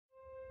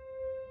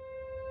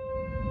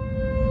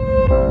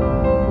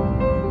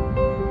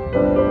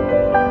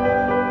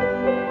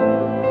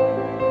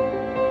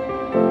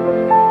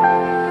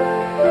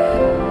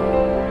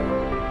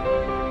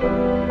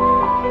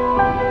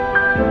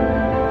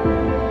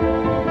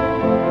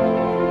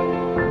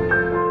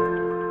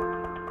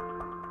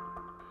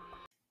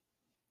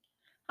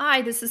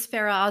Hi, this is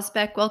Farah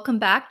Osbeck. Welcome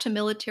back to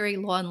Military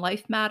Law and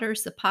Life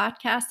Matters, the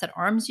podcast that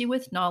arms you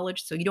with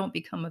knowledge so you don't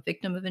become a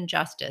victim of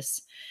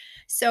injustice.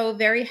 So,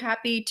 very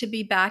happy to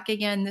be back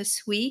again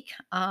this week.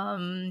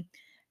 Have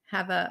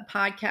a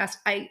podcast.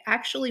 I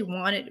actually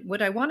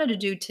what I wanted to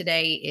do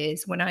today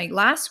is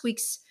last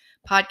week's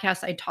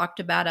podcast, I talked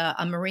about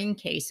a Marine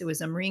case. It was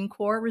a Marine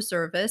Corps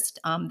reservist.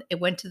 It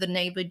went to the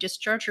Navy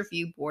Discharge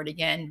Review Board.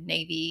 Again,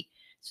 Navy,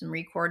 so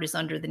Marine Corps is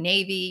under the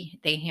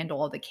Navy. They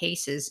handle all the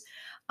cases.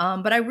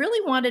 But I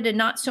really wanted to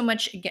not so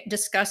much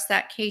discuss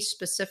that case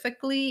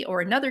specifically or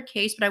another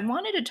case, but I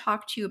wanted to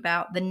talk to you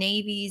about the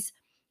Navy's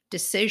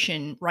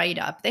decision write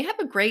up. They have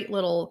a great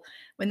little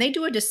when they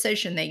do a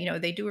decision,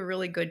 they do a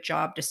really good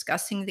job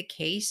discussing the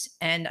case.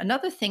 And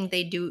another thing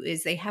they do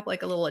is they have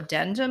like a little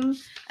addendum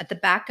at the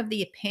back of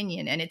the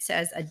opinion, and it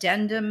says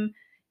addendum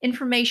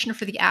information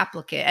for the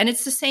applicant. And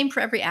it's the same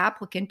for every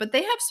applicant, but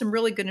they have some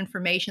really good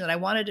information that I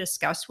want to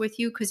discuss with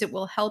you because it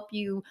will help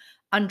you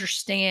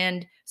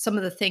understand some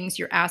of the things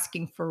you're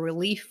asking for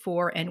relief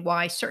for and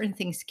why certain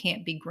things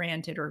can't be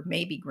granted or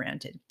may be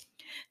granted.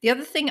 The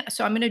other thing,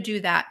 so I'm going to do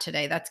that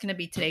today. That's going to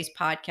be today's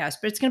podcast,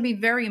 but it's going to be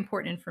very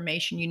important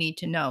information you need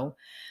to know.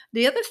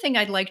 The other thing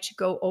I'd like to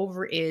go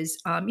over is,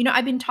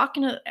 I've been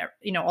talking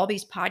to, all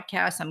these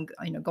podcasts. I'm,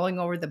 going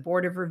over the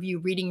Board of Review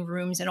reading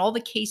rooms, and all the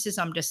cases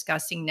I'm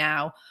discussing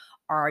now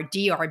are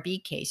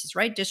DRB cases,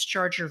 right?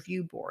 Discharge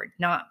Review Board,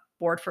 not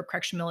Board for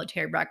Correctional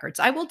Military Records.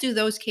 I will do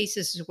those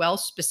cases as well,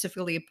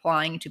 specifically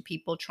applying to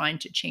people trying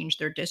to change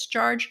their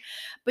discharge.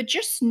 But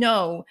just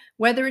know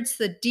whether it's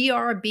the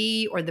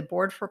DRB or the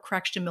Board for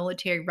Correctional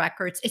Military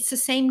Records, it's the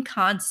same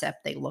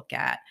concept they look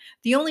at.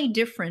 The only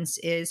difference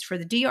is for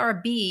the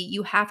DRB,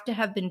 you have to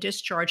have been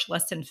discharged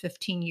less than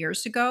 15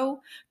 years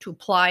ago to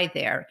apply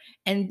there.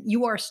 And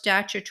you are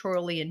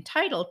statutorily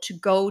entitled to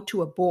go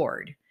to a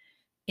board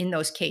in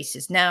those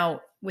cases. Now,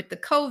 with the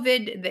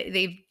COVID,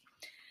 they've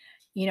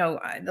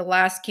the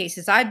last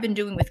cases I've been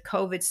doing with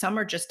COVID, some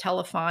are just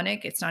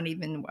telephonic. It's not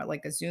even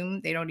like a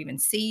Zoom. They don't even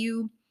see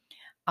you.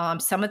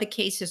 Some of the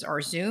cases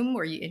are Zoom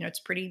where, it's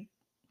pretty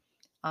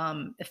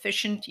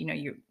efficient.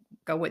 You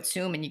go with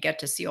Zoom and you get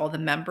to see all the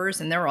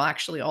members, and they're all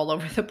actually all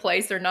over the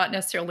place. They're not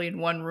necessarily in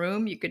one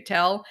room. You could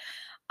tell.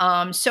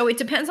 So it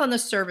depends on the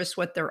service,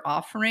 what they're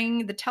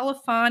offering. The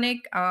telephonic,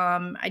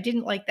 I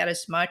didn't like that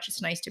as much.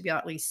 It's nice to be able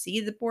to at least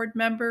see the board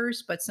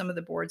members, but some of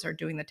the boards are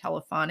doing the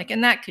telephonic,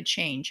 and that could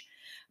change.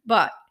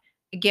 But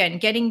again,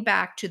 getting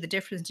back to the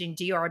difference between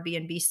DRB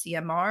and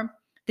BCMR,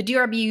 the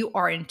DRB, you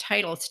are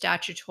entitled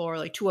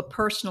statutorily to a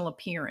personal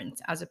appearance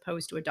as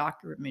opposed to a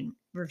document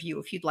review,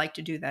 if you'd like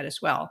to do that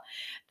as well.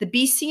 The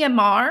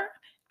BCMR,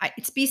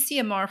 it's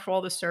BCMR for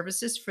all the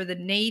services. For the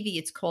Navy,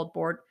 it's called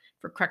Board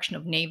for Correction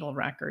of Naval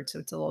Records, so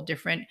it's a little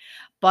different.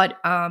 But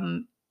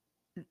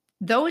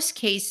those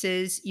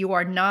cases, you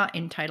are not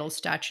entitled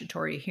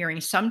statutory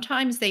hearing.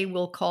 Sometimes they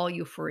will call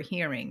you for a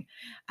hearing.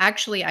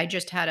 Actually, I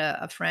just had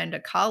a friend, a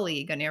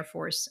colleague, an Air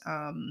Force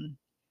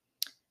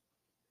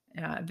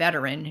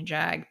veteran,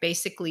 JAG,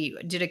 basically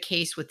did a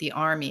case with the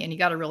Army, and he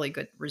got a really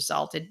good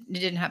result. It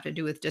didn't have to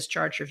do with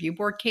Discharge Review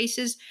Board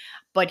cases,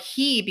 but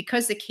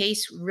because the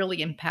case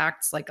really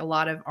impacts like a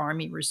lot of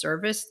Army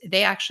reservists,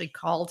 they actually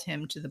called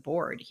him to the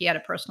board. He had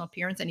a personal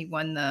appearance and he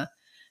won the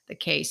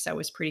case. That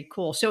was pretty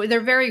cool. So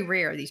they're very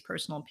rare, these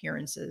personal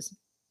appearances.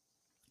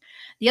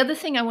 The other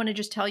thing I want to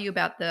just tell you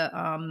about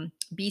the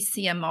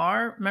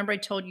BCMR, remember I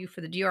told you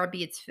for the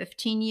DRB, it's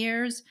 15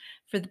 years.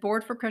 For the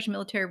Board for Correctional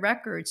Military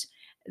Records,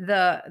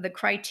 the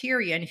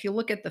criteria, and if you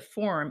look at the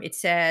form, it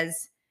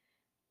says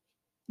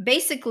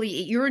basically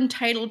you're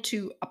entitled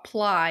to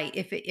apply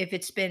if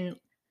it's been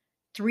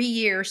 3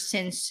 years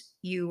since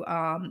you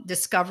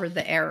discovered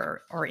the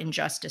error or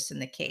injustice in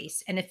the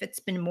case. And if it's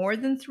been more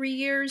than 3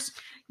 years,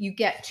 you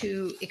get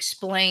to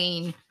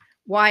explain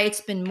why it's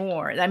been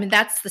more. I mean,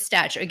 that's the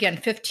statute. Again,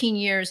 15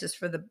 years is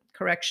for the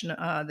correction,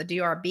 the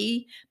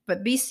DRB,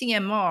 but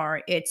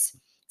BCMR, it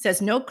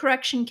says no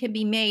correction can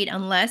be made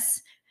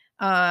unless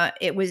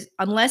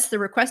the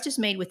request is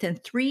made within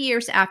 3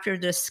 years after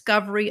the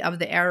discovery of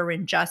the error or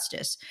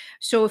injustice.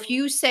 So if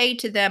you say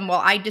to them,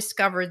 well, I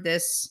discovered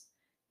this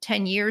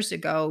 10 years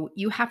ago,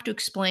 you have to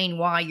explain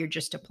why you're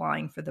just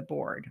applying for the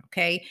board.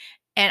 Okay.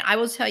 And I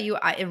will tell you,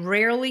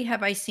 rarely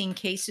have I seen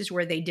cases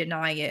where they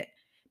deny it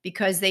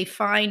because they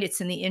find it's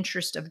in the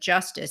interest of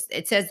justice.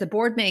 It says the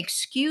board may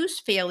excuse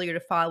failure to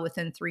file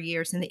within 3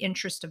 years in the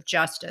interest of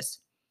justice.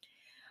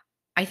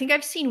 I think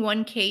I've seen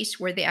one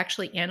case where they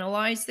actually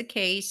analyzed the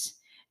case.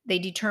 They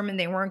determined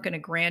they weren't going to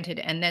grant it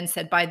and then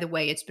said, by the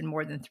way, it's been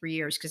more than 3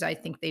 years, because I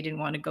think they didn't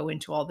want to go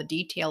into all the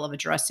detail of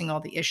addressing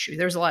all the issues.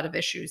 There's a lot of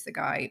issues the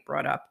guy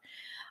brought up.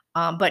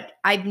 But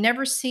I've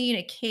never seen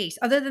a case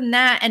other than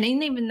that. And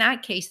even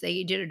that case,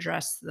 they did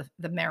address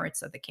the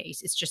merits of the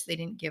case. It's just they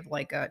didn't give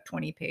like a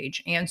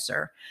 20-page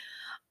answer.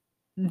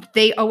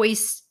 They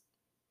always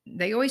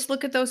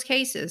look at those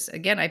cases.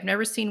 Again, I've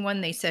never seen one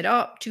they said,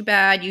 oh, too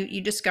bad.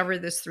 You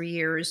discovered this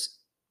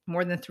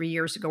more than 3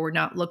 years ago. We're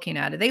not looking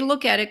at it. They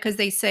look at it because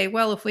they say,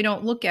 well, if we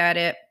don't look at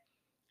it,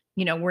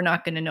 we're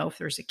not going to know if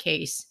there's a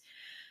case.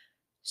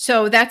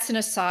 So that's an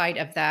aside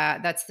of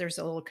that. There's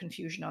a little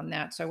confusion on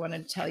that. So I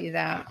wanted to tell you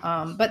that.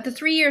 But the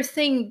 3-year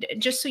thing,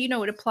 just so you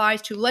know, it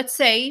applies to, let's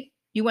say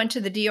you went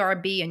to the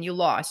DRB and you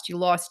lost. You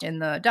lost in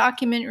the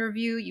document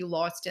review, you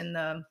lost in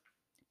the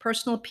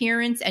personal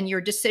appearance, and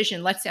your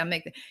decision, let's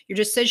say your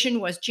decision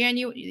was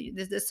January,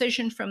 the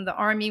decision from the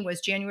Army was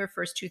January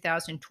 1st,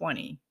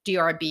 2020.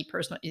 DRB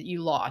personal,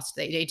 you lost.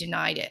 They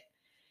denied it.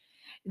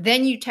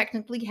 Then you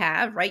technically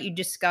have, right? You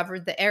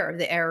discovered the error.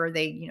 The error,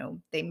 they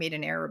made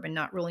an error but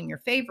not ruling your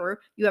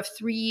favor. You have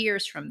 3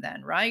 years from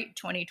then, right?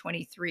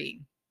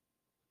 2023.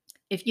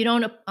 If you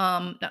don't,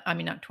 I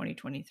mean, not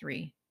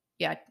 2023.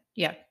 Yeah,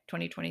 yeah,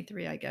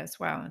 2023, I guess.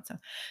 Wow, that's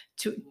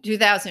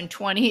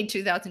 2020,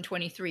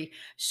 2023.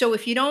 So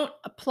if you don't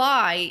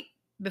apply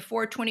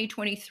before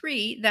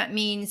 2023, that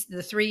means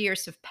the 3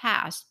 years have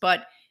passed,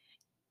 but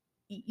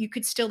you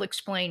could still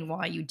explain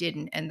why you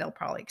didn't, and they'll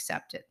probably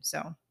accept it.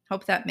 So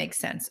hope that makes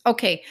sense.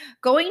 Okay,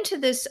 going to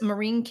this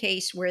Marine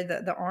case where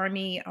the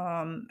Army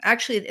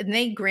actually, and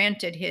they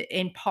granted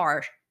in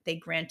part, they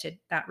granted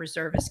that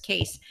reservist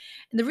case.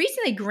 And the reason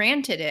they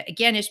granted it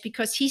again is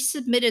because he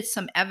submitted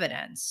some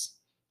evidence.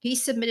 He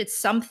submitted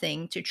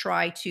something to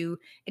try to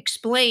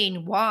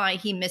explain why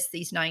he missed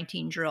these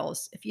 19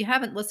 drills. If you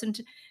haven't listened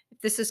to,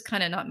 if this is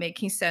kind of not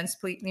making sense,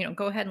 please,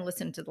 go ahead and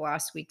listen to the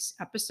last week's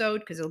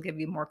episode because it'll give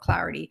you more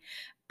clarity.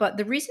 But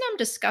the reason I'm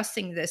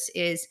discussing this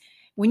is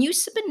when you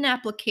submit an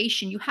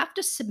application, you have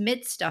to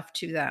submit stuff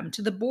to them,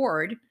 to the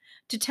board,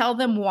 to tell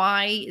them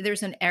why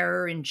there's an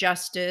error,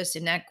 injustice,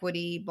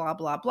 inequity, blah,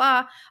 blah,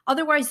 blah.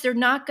 Otherwise, they're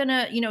not going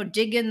to,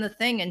 dig in the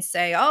thing and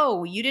say,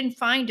 oh, you didn't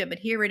find it, but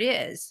here it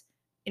is.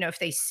 If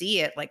they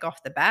see it like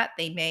off the bat,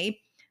 they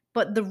may.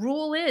 But the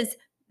rule is,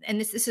 and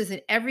this is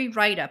in every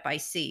write-up I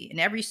see, in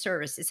every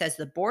service, it says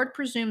the board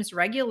presumes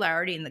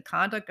regularity in the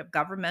conduct of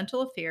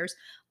governmental affairs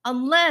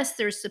unless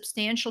there's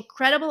substantial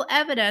credible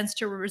evidence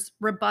to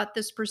rebut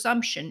this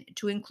presumption,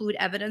 to include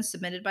evidence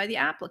submitted by the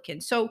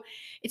applicant. So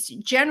it's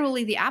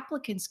generally the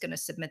applicant's going to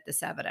submit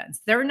this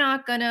evidence. They're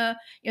not going to,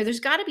 there's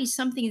got to be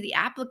something the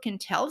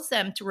applicant tells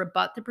them to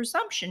rebut the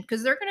presumption,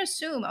 because they're going to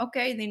assume,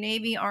 okay, the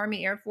Navy,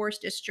 Army, Air Force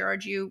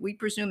discharged you. We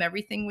presume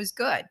everything was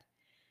good.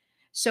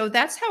 So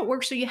that's how it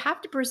works. So you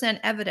have to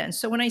present evidence.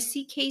 So when I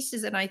see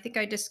cases, and I think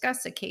I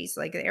discussed a case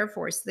like the Air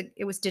Force,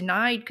 it was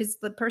denied because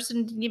the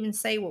person didn't even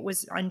say what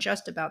was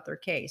unjust about their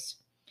case.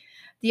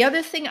 The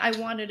other thing I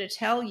wanted to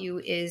tell you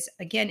is,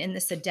 again, in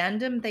this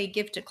addendum they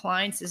give to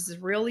clients, this is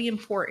really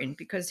important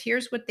because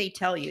here's what they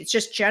tell you. It's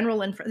just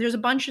general info. There's a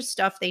bunch of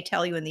stuff they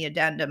tell you in the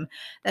addendum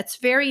that's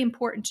very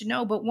important to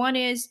know. But one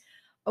is,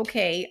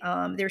 okay,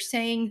 they're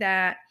saying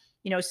that,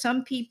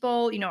 some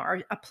people,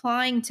 are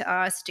applying to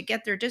us to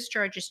get their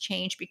discharges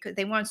changed because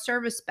they want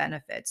service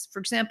benefits. For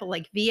example,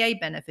 like VA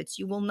benefits.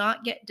 You will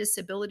not get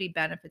disability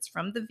benefits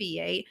from the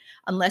VA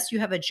unless you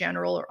have a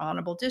general or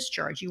honorable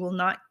discharge. You will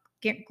not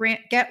get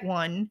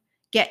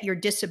your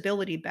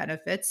disability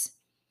benefits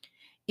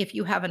if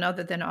you have an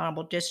other than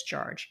honorable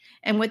discharge.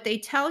 And what they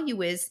tell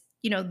you is,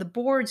 the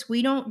boards,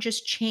 we don't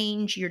just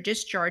change your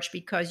discharge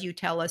because you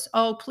tell us,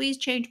 oh, please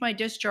change my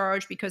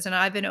discharge because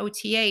I have an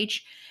OTH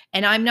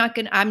and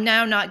I'm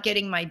now not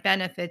getting my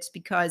benefits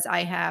because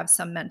I have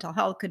some mental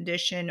health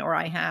condition or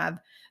I have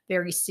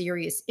very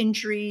serious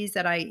injuries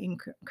that I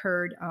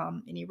incurred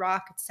in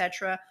Iraq,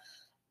 etc.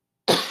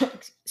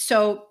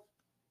 So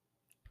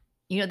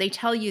they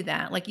tell you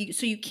that,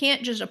 so you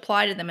can't just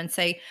apply to them and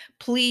say,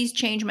 please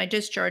change my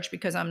discharge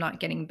because I'm not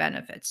getting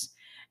benefits.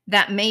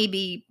 That may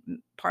be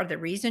part of the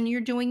reason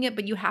you're doing it,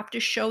 but you have to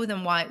show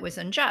them why it was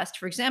unjust.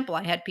 For example,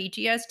 I had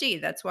PTSD.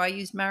 That's why I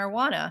used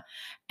marijuana.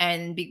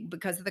 And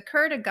because of the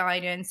CURTA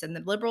guidance and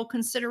the liberal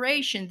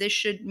consideration, this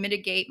should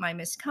mitigate my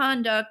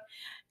misconduct.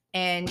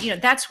 And,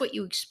 that's what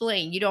you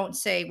explain. You don't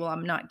say, well,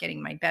 I'm not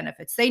getting my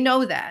benefits. They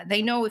know that.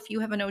 They know if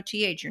you have an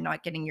OTH, you're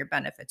not getting your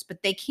benefits.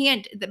 But they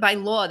can't, by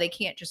law, they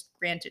can't just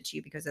grant it to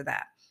you because of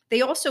that.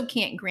 They also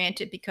can't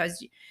grant it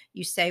because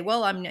you say,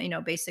 well,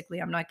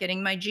 basically, I'm not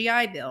getting my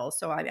GI Bill,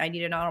 so I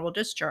need an honorable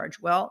discharge.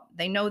 Well,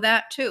 they know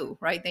that too,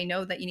 right? They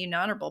know that you need an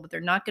honorable, but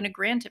they're not going to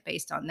grant it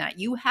based on that.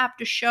 You have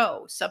to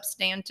show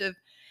substantive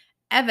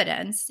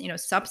evidence,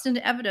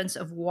 substantive evidence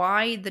of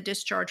why the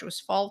discharge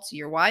was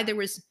faulty or why there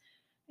was.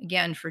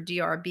 Again, for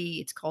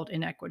DRB, it's called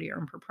inequity or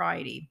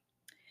impropriety.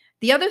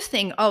 The other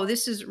thing,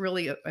 this is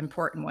really an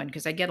important one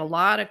because I get a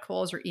lot of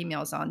calls or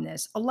emails on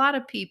this. A lot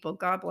of people,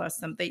 God bless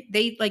them,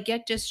 they like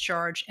get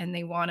discharged and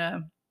they want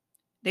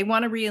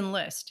to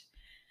re-enlist.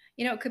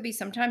 It could be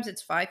sometimes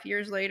it's 5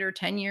 years later,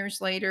 10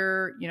 years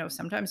later,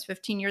 sometimes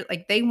 15 years.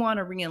 Like they want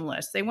to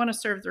re-enlist. They want to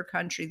serve their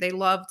country. They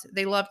loved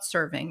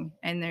serving,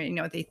 and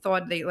they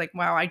thought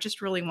wow, I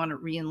just really want to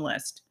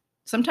re-enlist.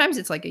 Sometimes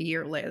it's like a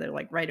year later,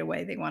 like right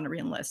away they want to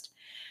re-enlist.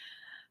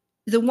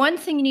 The one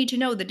thing you need to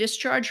know, the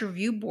discharge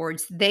review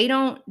boards, they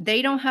don't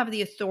have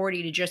the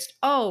authority to just,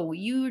 oh,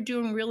 you're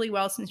doing really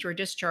well since you're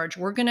discharged.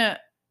 We're going to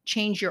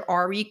change your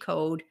RE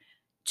code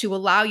to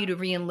allow you to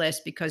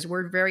re-enlist because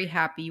we're very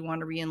happy you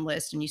want to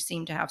re-enlist and you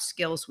seem to have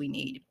skills we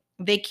need.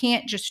 They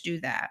can't just do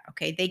that.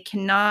 Okay.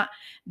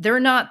 They're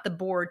not the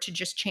board to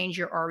just change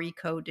your RE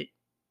code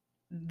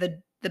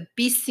the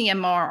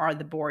BCMR are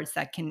the boards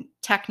that can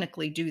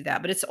technically do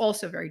that, but it's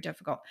also very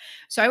difficult.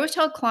 So I always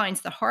tell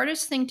clients the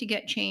hardest thing to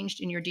get changed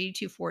in your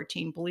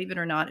DD-214, believe it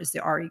or not, is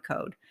the RE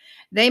code.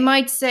 They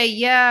might say,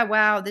 "Yeah,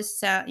 wow,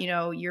 this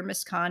your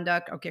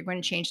misconduct. Okay, we're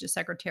going to change the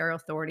secretarial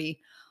authority.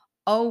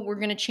 Oh, we're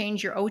going to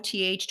change your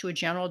OTH to a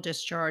general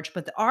discharge."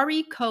 But the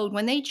RE code,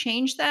 when they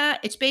change that,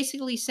 it's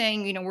basically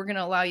saying, we're going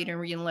to allow you to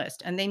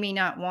reenlist. And they may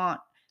not want,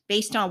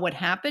 based on what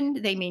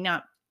happened, they may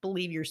not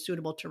believe you're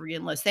suitable to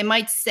reenlist. They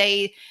might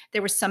say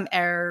there was some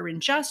error in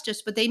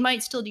justice, but they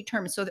might still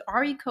determine. So the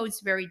RE code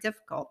is very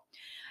difficult.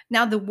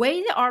 Now, the way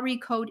the RE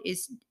code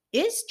is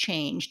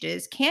changed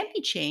is can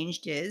be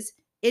changed is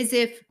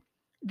if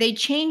they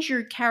change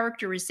your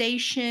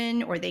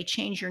characterization or they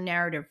change your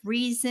narrative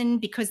reason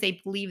because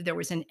they believe there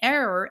was an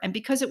error. And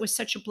because it was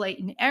such a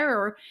blatant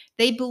error,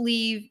 they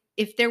believe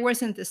if there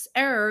wasn't this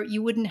error,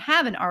 you wouldn't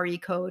have an RE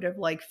code of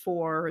like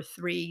 4 or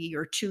 3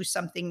 or 2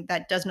 something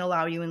that doesn't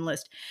allow you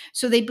enlist.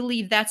 So they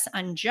believe that's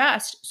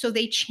unjust. So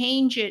they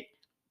change it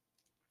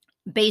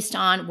based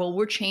on, well,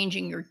 we're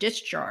changing your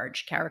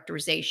discharge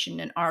characterization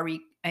and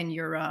RE and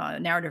your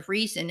narrative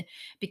reason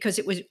because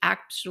it was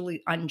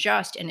absolutely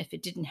unjust. And if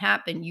it didn't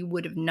happen, you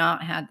would have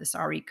not had this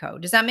RE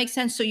code. Does that make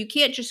sense? So you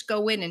can't just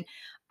go in and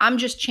I'm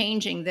just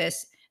changing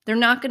this. They're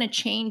not going to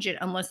change it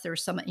unless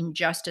there's some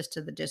injustice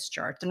to the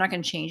discharge. They're not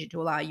going to change it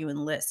to allow you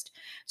enlist.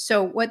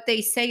 So what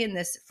they say in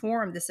this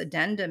form, this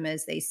addendum,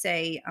 is they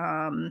say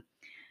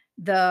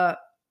the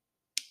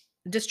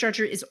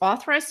discharger is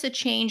authorized to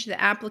change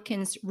the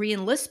applicant's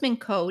reenlistment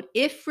code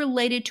if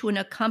related to an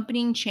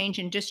accompanying change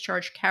in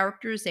discharge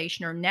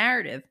characterization or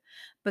narrative.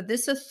 But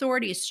this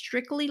authority is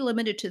strictly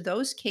limited to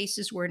those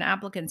cases where an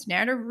applicant's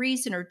narrative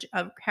reason or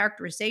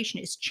characterization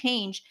is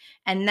changed,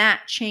 and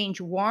that change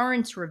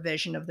warrants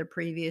revision of the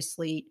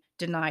previously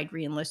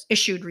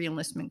issued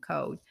reenlistment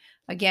code.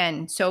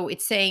 Again, so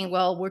it's saying,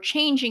 well, we're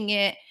changing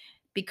it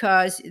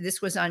because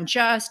this was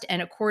unjust,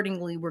 and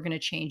accordingly, we're going to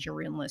change your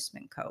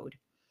reenlistment code.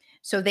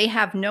 So they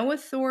have no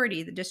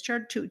authority, the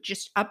discharge, to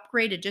just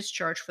upgrade a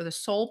discharge for the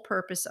sole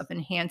purpose of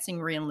enhancing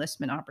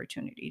reenlistment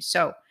opportunities.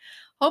 So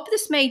hope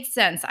this made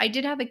sense. I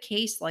did have a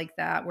case like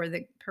that where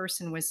the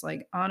person was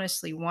like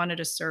honestly wanted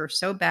to serve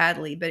so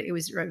badly, but it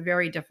was a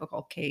very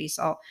difficult case.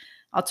 I'll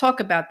talk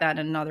about that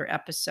in another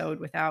episode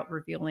without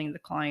revealing the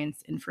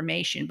client's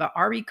information. But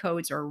RE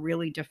codes are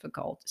really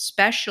difficult,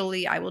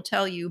 especially, I will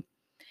tell you,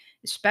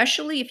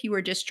 especially if you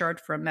were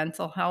discharged for a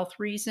mental health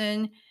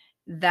reason.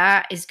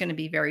 That is going to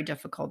be very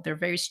difficult. They're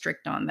very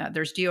strict on that.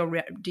 There's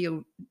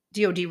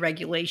DOD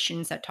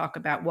regulations that talk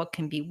about what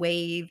can be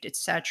waived,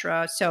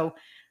 etc. So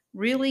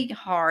really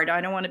hard.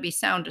 I don't want to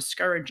sound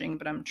discouraging,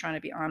 but I'm trying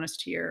to be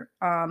honest here.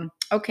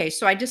 Okay,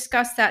 so I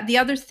discussed that. The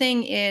other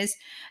thing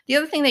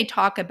they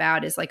talk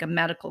about is like a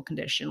medical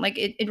condition. Like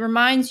it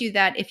reminds you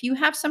that if you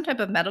have some type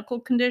of medical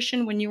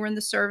condition when you were in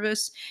the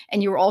service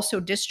and you were also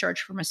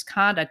discharged for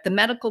misconduct, the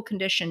medical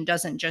condition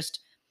doesn't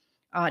just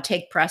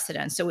take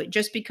precedence. So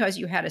just because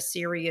you had a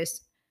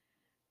serious,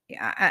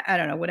 I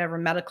don't know, whatever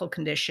medical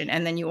condition,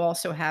 and then you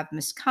also have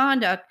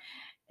misconduct,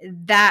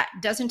 that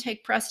doesn't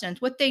take precedence.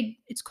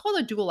 It's called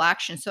a dual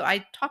action. So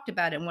I talked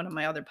about it in one of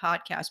my other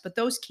podcasts, but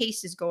those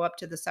cases go up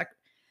to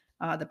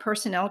the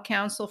personnel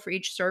council for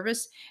each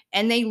service,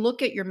 and they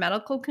look at your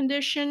medical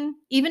condition,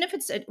 even if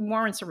it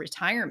warrants a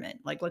retirement.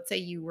 Like let's say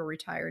you were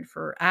retired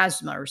for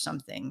asthma or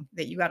something,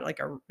 that you got like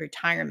a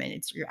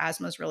retirement. Your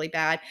asthma is really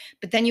bad,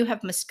 but then you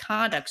have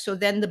misconduct. So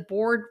then the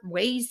board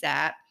weighs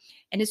that.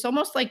 And it's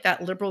almost like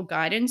that liberal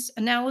guidance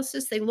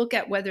analysis. They look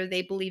at whether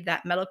they believe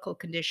that medical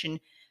condition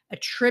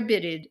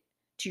attributed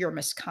to your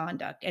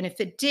misconduct. And if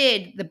it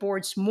did, the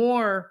board's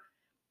more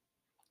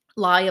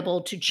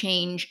liable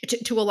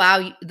to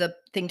allow the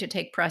thing to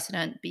take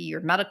precedent be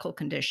your medical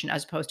condition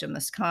as opposed to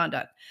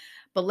misconduct.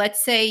 But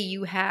let's say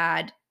you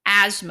had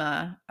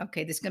asthma.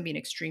 Okay, this is going to be an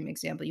extreme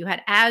example. You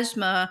had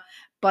asthma,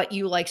 but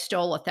you like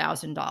stole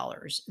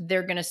 $1,000.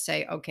 They're going to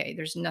say, okay,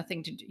 there's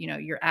nothing to,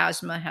 your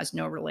asthma has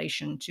no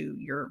relation to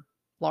your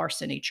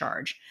larceny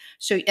charge.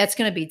 So that's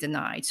going to be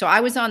denied. So I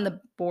was on the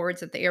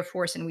boards at the Air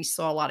Force and we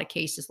saw a lot of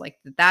cases like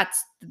that.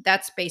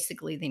 That's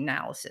basically the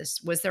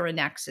analysis. Was there a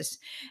nexus?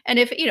 And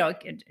if,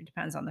 it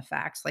depends on the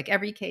facts. Like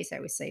every case,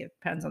 I would say it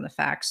depends on the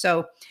facts.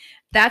 So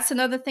that's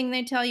another thing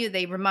they tell you.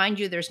 They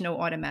remind you there's no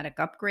automatic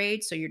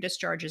upgrade. So your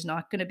discharge is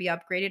not going to be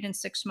upgraded in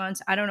 6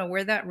 months. I don't know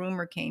where that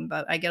rumor came,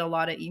 but I get a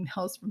lot of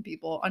emails from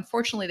people.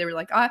 Unfortunately, they were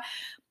like,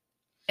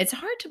 it's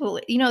hard to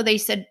believe. They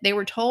said they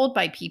were told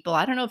by people.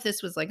 I don't know if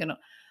this was like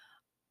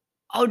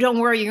oh, don't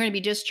worry, you're going to be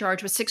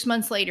discharged, but 6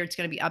 months later, it's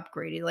going to be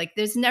upgraded. Like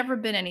there's never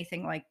been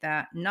anything like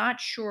that. Not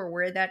sure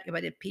where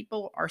but if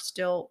people are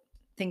still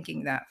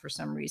thinking that for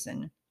some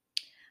reason.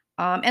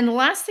 And the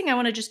last thing I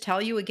want to just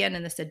tell you again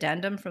in this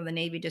addendum from the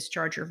Navy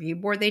Discharge Review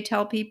Board, they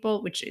tell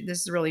people, which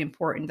this is really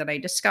important that I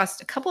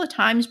discussed a couple of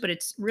times, but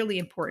it's really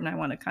important. I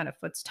want to kind of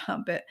foot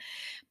stomp it.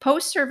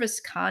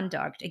 Post-service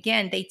conduct.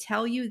 Again, they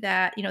tell you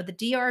that, the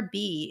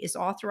DRB is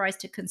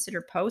authorized to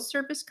consider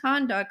post-service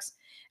conducts.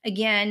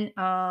 Again,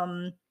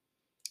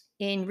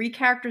 in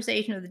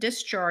recharacterization of the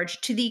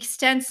discharge to the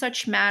extent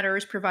such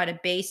matters provide a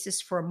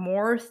basis for a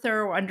more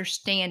thorough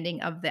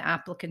understanding of the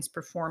applicant's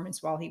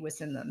performance while he was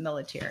in the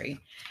military.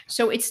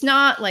 So it's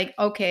not like,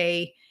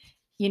 okay,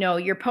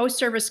 your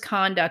post-service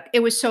conduct, it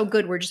was so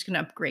good, we're just going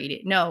to upgrade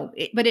it. No,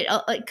 but it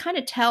kind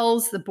of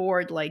tells the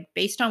board, like,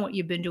 based on what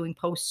you've been doing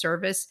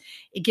post-service,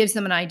 it gives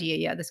them an idea.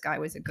 Yeah, this guy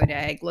was a good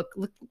egg. Look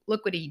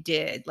what he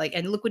did. Like,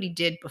 and look what he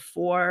did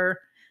before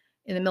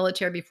in the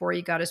military, before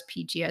he got his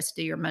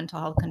PTSD or mental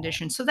health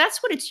condition. So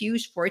that's what it's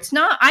used for. It's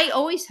not, I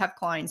always have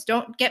clients,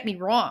 don't get me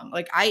wrong.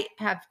 Like, I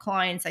have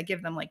clients, I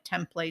give them like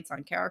templates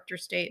on character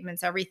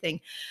statements, everything.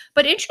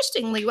 But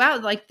interestingly, wow,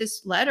 like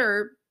this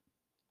letter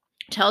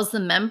tells the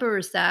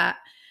members that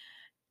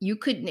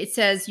it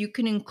says you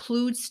can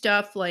include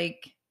stuff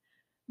like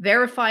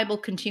verifiable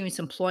continuous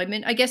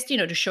employment. I guess,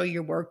 to show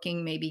you're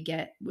working, maybe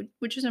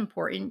which is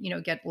important,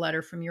 get a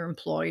letter from your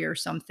employer or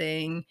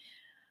something.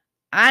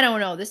 I don't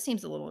know. This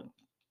seems a little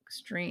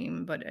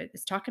extreme, but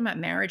it's talking about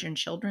marriage and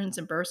children's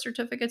and birth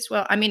certificates.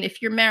 Well, I mean,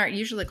 if you're married,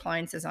 usually the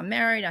client says, I'm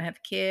married, I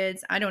have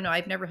kids. I don't know.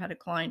 I've never had a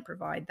client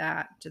provide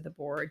that to the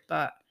board,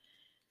 but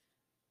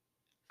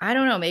I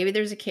don't know, maybe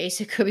there's a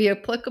case it could be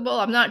applicable.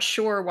 I'm not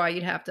sure why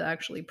you'd have to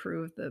actually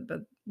prove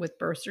but with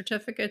birth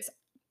certificates.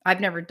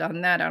 I've never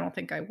done that. I don't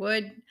think I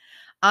would.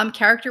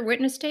 Character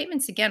witness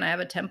statements. Again, I have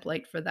a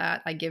template for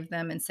that. I give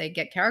them and say,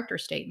 get character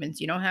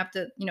statements. You don't have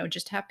to,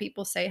 just have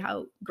people say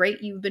how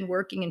great you've been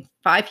working in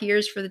 5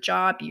 years for the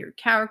job. Your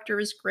character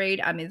is great.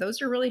 I mean,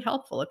 those are really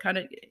helpful. It kind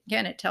of,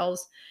 again,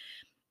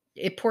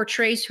 it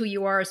portrays who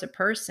you are as a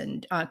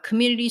person.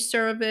 Community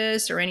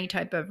service or any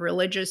type of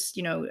religious,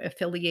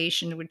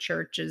 affiliation with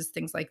churches,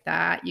 things like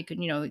that. You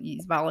can,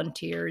 use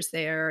volunteers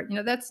there.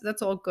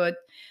 That's all good.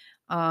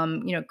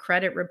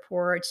 Credit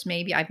reports.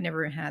 Maybe I've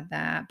never had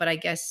that, but I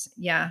guess,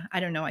 yeah, I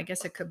don't know. I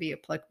guess it could be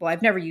applicable.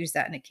 I've never used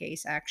that in a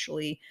case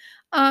actually.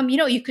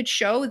 You could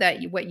show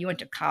that you went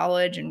to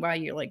college and why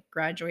you like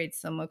graduated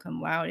summa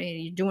cum laude.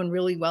 You're doing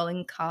really well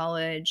in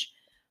college.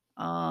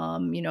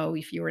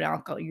 If you were an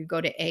alcohol, you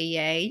go to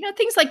AA,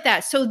 things like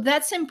that. So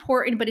that's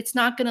important, but it's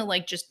not going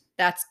to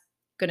that's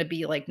going to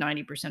be like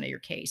 90% of your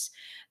case.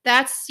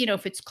 That's,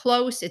 if it's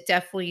close, it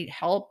definitely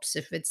helps.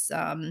 If it's,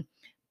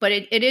 but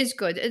it is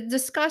good.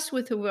 Discuss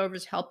with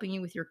whoever's helping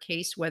you with your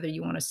case, whether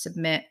you want to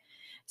submit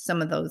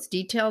some of those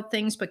detailed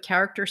things, but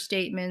character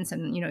statements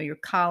and, your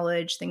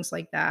college, things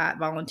like that,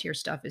 volunteer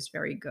stuff is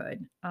very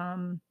good.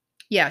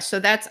 Yeah,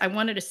 so I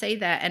wanted to say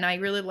that, and I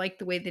really like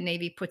the way the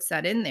Navy puts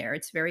that in there.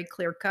 It's very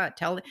clear cut.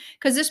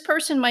 Because this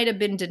person might have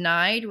been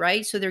denied,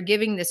 right? So they're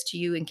giving this to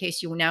you in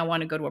case you now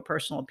want to go to a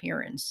personal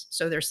appearance.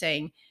 So they're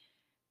saying,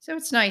 so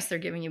it's nice they're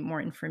giving you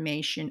more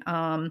information.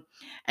 And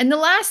the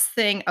last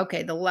thing,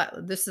 okay,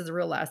 this is the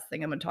real last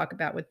thing I'm going to talk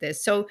about with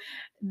this. So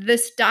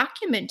this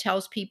document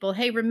tells people,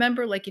 hey,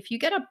 remember, like if you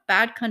get a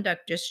bad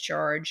conduct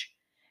discharge,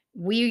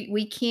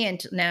 we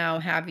can't now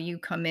have you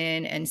come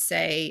in and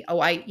say, oh,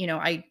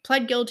 I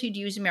pled guilty to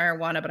using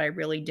marijuana, but I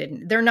really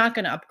didn't. They're not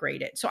going to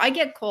upgrade it. So I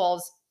get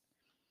calls.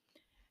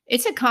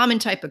 It's a common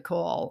type of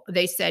call.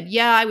 They said,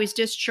 yeah, I was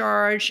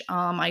discharged.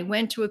 I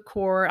went to a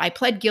court. I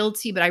pled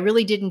guilty, but I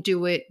really didn't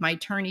do it. My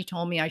attorney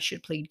told me I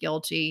should plead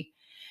guilty.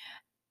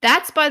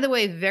 That's, by the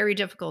way, very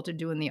difficult to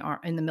do in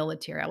the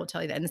military. I will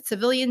tell you that. And the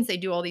civilians, they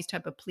do all these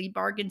type of plea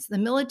bargains. The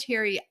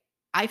military,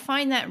 I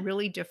find that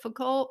really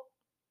difficult.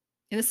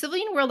 In the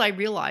civilian world, I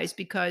realize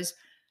because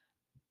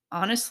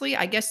honestly,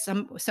 I guess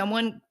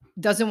someone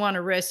doesn't want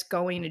to risk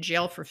going to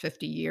jail for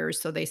 50 years.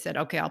 So they said,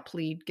 okay, I'll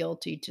plead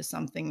guilty to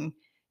something,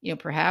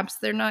 perhaps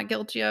they're not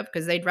guilty of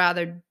because they'd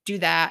rather do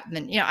that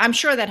than, I'm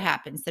sure that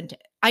happens.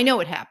 I know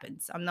it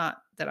happens. I'm not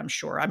that I'm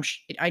sure.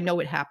 I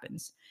know it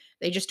happens.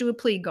 They just do a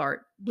plea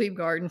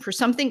bargain for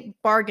something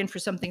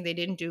they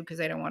didn't do because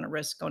they don't want to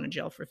risk going to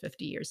jail for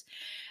 50 years.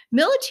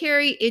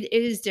 Military, it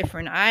is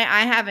different.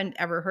 I haven't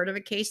ever heard of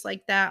a case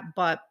like that,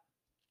 but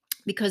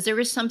because there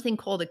is something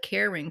called a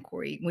care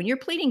inquiry. When you're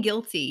pleading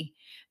guilty,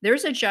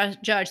 there's a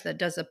judge that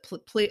does a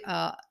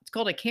it's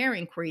called a care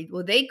inquiry.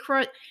 Well,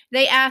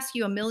 they ask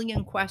you a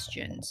million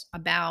questions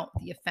about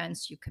the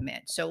offense you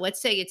commit. So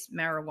let's say it's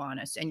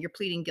marijuana and you're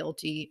pleading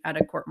guilty at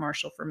a court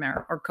martial for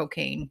or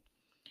cocaine.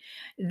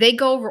 They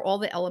go over all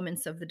the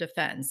elements of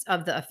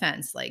the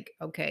offense, like,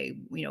 okay,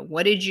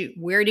 where did you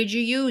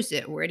use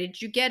it? Where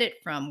did you get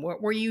it from?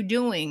 What were you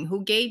doing?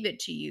 Who gave it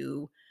to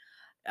you?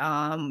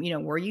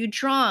 Were you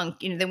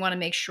drunk? They want to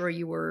make sure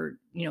you were,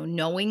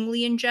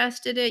 knowingly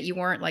ingested it. You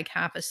weren't like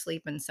half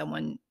asleep and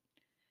someone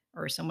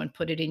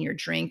put it in your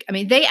drink. I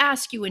mean, they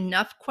ask you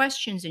enough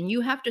questions and you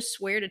have to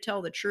swear to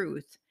tell the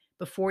truth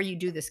before you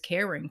do this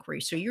care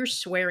inquiry. So you're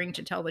swearing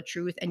to tell the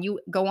truth and you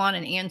go on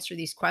and answer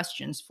these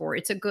questions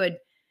it's a good,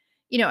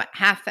 depending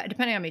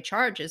on how many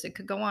charges, it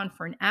could go on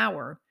for an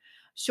hour.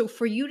 So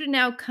for you to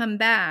now come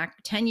back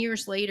 10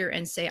 years later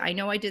and say, I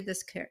know I did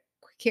this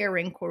care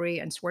inquiry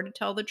and swore to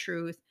tell the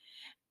truth.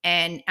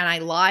 And I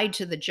lied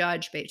to the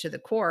judge, to the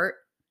court,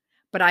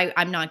 but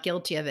I'm not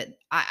guilty of it.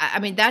 I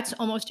mean, that's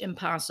almost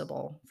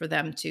impossible for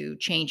them to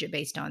change it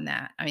based on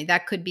that. I mean,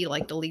 that could be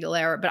like the legal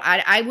error, but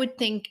I would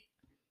think,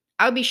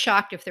 I would be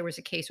shocked if there was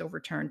a case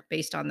overturned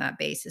based on that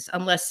basis,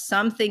 unless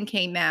something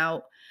came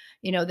out,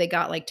 they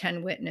got like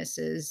 10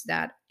 witnesses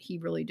that he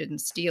really didn't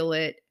steal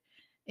it.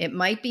 It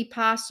might be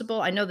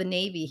possible. I know the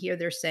Navy here,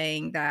 they're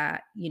saying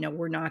that,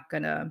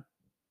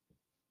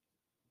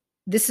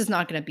 this is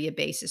not going to be a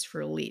basis for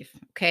relief.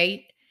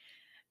 Okay.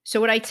 So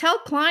what I tell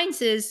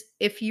clients is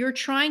if you're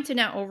trying to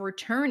now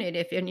overturn it,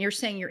 if and you're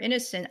saying you're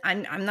innocent,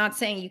 I'm not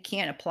saying you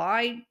can't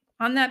apply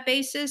on that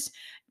basis,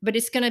 but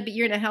it's going to be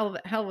you're in a hell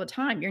of a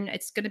time.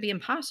 It's going to be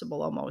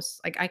impossible almost.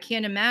 Like I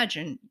can't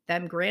imagine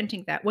them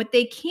granting that. What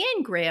they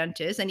can grant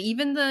is, and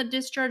even the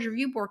discharge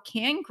review board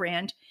can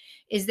grant,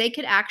 is they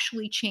could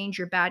actually change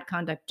your bad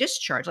conduct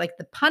discharge, like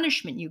the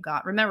punishment you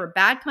got. Remember,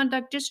 bad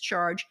conduct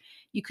discharge,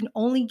 you can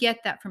only get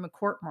that from a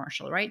court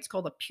martial, right? It's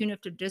called a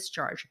punitive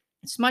discharge.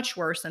 It's much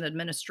worse than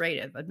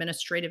administrative.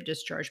 Administrative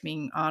discharge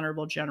being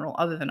honorable, general,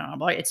 other than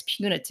honorable. Right? It's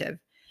punitive.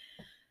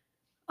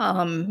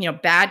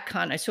 Bad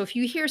conduct. So if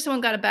you hear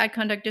someone got a bad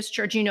conduct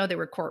discharge, they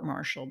were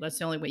court-martialed. That's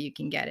the only way you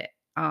can get it.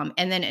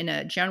 And then in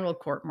a general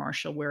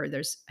court-martial where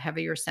there's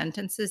heavier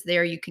sentences,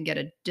 there you can get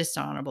a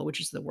dishonorable,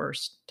 which is the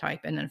worst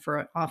type. And then for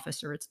an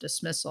officer, it's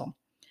dismissal.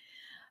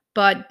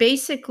 But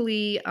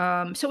basically,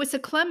 so it's a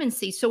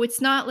clemency. So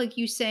it's not like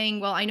you saying,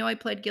 well, I know I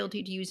pled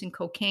guilty to using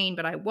cocaine,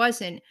 but I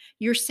wasn't.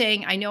 You're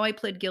saying, I know I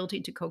pled guilty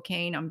to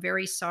cocaine. I'm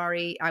very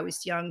sorry. I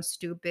was young,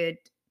 stupid,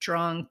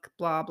 drunk,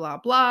 blah, blah,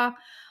 blah.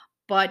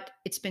 But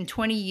it's been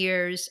 20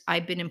 years.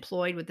 I've been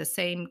employed with the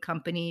same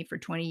company for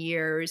 20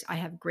 years. I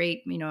have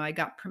great, I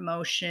got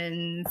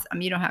promotions.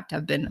 You don't have to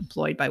have been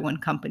employed by one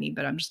company,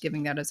 but I'm just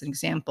giving that as an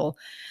example.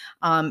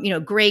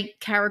 Great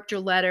character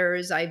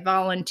letters. I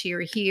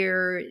volunteer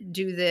here,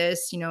 do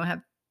this,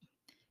 have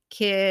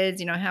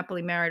kids,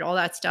 happily married, all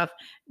that stuff.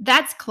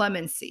 That's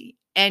clemency.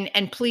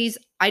 And please,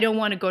 I don't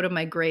want to go to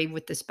my grave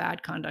with this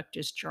bad conduct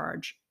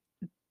discharge.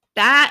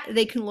 That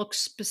they can look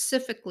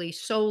specifically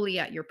solely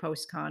at your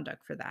post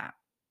conduct for that,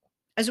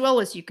 as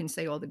well as you can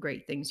say all the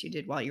great things you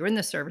did while you're in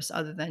the service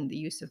other than the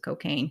use of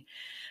cocaine.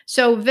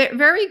 So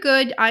very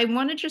good. I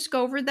want to just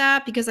go over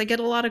that because I get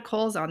a lot of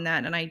calls on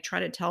that and I try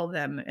to tell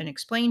them and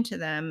explain to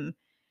them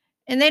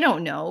and they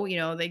don't know,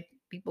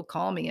 people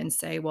call me and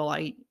say, well,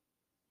 I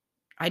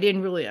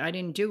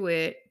didn't do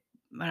it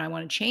and I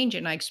want to change it.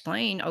 And I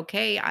explain,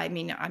 okay,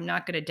 I'm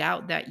not going to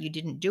doubt that you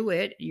didn't do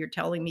it. You're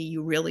telling me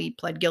you really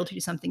pled guilty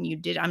to something you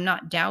did. I'm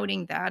not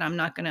doubting that. I'm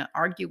not going to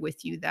argue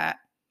with you that.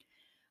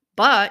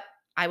 But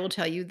I will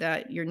tell you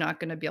that you're not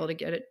going to be able to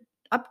get it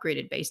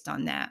upgraded based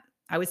on that.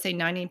 I would say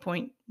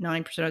 98.9%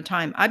 of the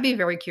time. I'd be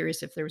very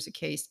curious if there was a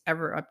case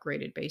ever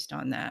upgraded based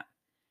on that.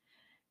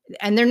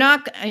 And they're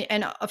not,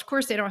 and of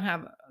course, they don't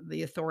have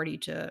the authority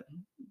to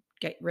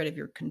get rid of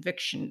your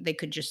conviction. They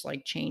could just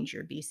like change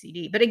your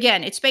BCD. But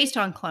again, it's based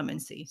on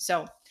clemency.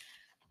 So I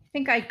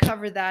think I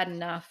covered that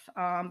enough.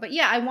 But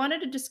yeah, I wanted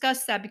to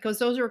discuss that because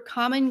those are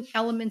common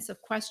elements of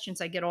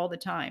questions I get all the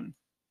time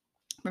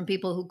from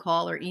people who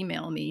call or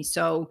email me.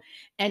 So,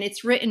 and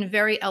it's written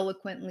very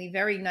eloquently,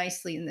 very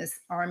nicely in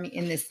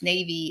this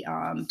Navy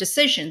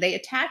decision. They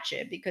attach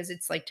it because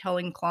it's like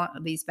telling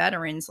these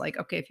veterans, like,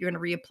 okay, if you're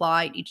going to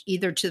reapply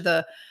either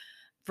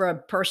for a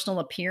personal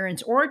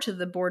appearance or to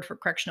the Board for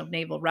Correction of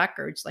Naval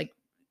Records, like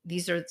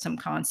these are some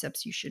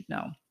concepts you should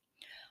know.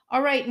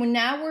 All right, well,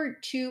 now we're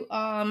to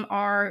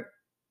our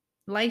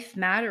Life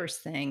Matters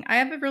thing. I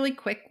have a really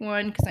quick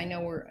one because I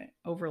know we're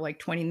over like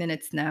 20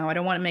 minutes now. I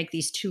don't want to make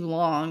these too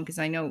long because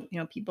I know,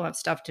 people have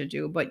stuff to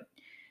do, but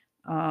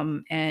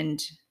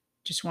and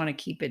just want to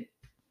keep it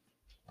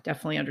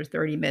definitely under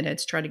 30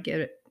 minutes, try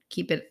to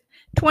keep it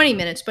 20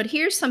 minutes. But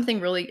here's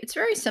something it's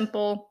very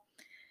simple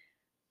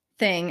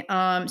thing.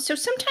 So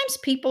sometimes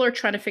people are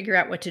trying to figure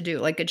out what to do,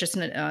 like just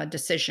a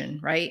decision,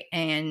 right?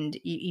 And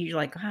you're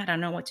like, I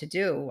don't know what to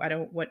do.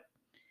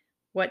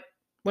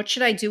 What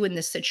should I do in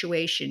this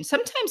situation?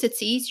 Sometimes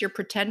it's easier.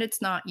 Pretend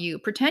it's not you.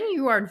 Pretend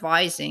you are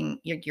advising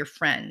your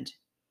friend.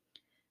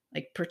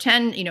 Like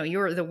pretend,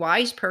 you're the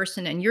wise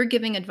person and you're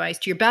giving advice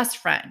to your best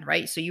friend,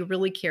 right? So you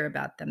really care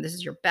about them. This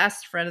is your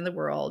best friend in the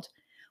world.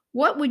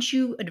 What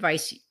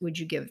advice would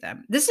you give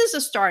them? This is a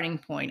starting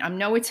point. I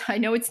know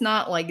it's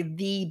not like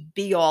the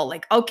be all,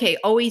 like, okay,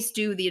 always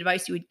do the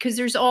advice you would, because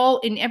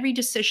in every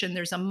decision,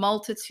 there's a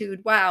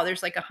multitude. Wow.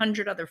 There's like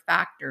 100 other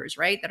factors,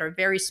 right? That are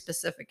very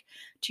specific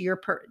to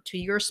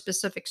your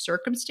specific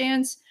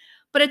circumstance,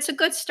 but it's a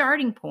good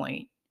starting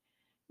point.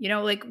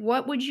 Like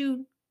what would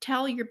you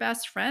tell your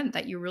best friend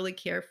that you really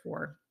care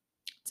for?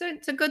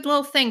 It's a good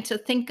little thing to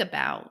think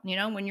about,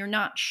 when you're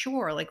not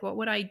sure, like, what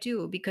would I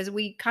do? Because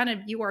we kind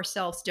of view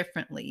ourselves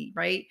differently,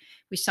 right?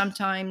 We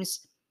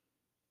sometimes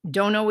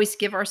don't always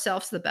give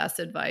ourselves the best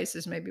advice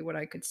is maybe what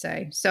I could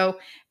say. So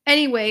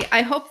anyway,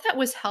 I hope that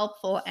was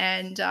helpful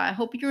and I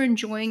hope you're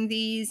enjoying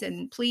these.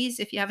 And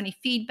please, if you have any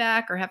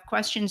feedback or have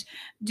questions,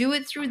 do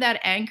it through that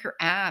Anchor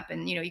app.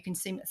 And, you can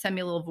send me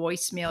a little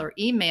voicemail or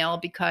email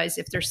because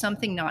if there's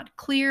something not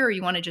clear or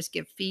you want to just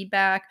give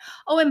feedback.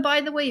 Oh, and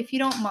by the way, if you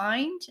don't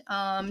mind,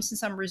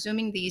 since I'm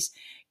resuming these,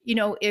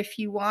 if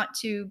you want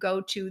to go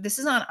to, this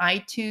is on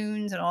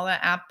iTunes and all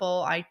that,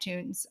 Apple,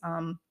 iTunes,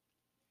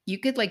 You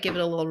could like give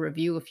it a little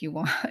review if you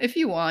want. If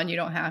you want, you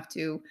don't have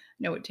to.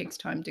 No, it takes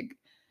time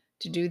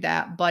to do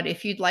that. But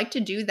if you'd like to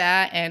do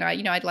that, and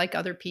I'd like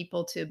other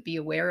people to be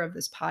aware of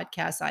this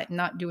podcast. I'm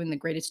not doing the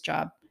greatest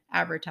job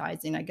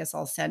advertising. I guess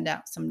I'll send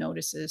out some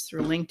notices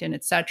through LinkedIn,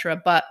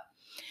 etc. But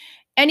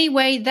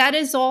anyway, that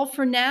is all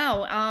for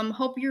now.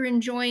 Hope you're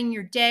enjoying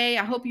your day.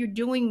 I hope you're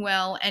doing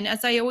well. And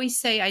as I always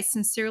say, I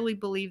sincerely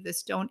believe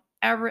this. Don't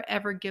ever,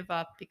 ever give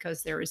up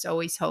because there is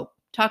always hope.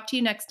 Talk to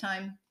you next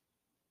time.